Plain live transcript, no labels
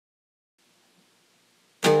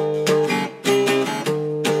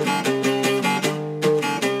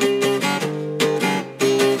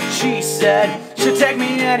said she'll take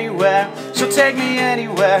me anywhere, she'll take me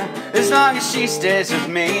anywhere, as long as she stays with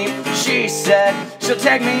me. She said she'll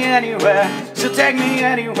take me anywhere, she'll take me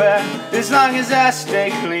anywhere, as long as I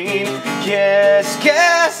stay clean. Kiss,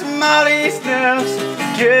 kiss Molly's lips,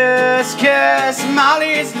 kiss, kiss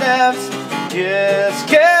Molly's lips, kiss,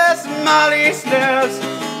 kiss Molly's lips,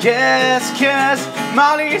 kiss, kiss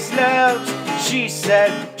Molly's lips. She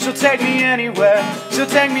said she'll take me anywhere, she'll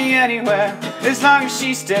take me anywhere, as long as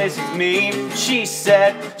she stays with me. She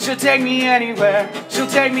said she'll take me anywhere, she'll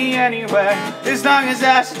take me anywhere, as long as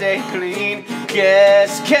I stay clean.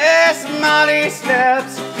 Kiss, kiss Molly's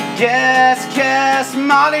lips, kiss, kiss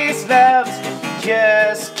Molly's lips,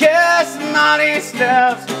 kiss, kiss Molly's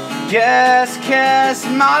lips, kiss, kiss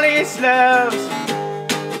Molly's lips.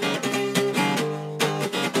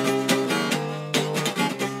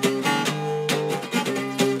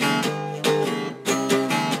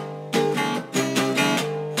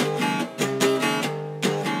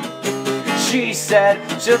 She said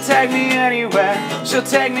she'll take me anywhere, she'll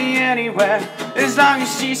take me anywhere, as long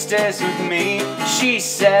as she stays with me. She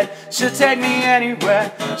said she'll take me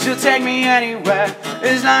anywhere, she'll take me anywhere,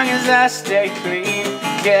 as long as I stay clean.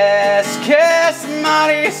 Kiss, kiss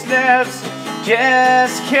Molly's lips,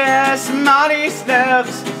 kiss, kiss Molly's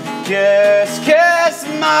lips, kiss, kiss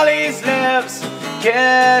Molly's lips,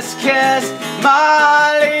 kiss, kiss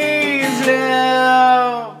Molly's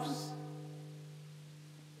lips.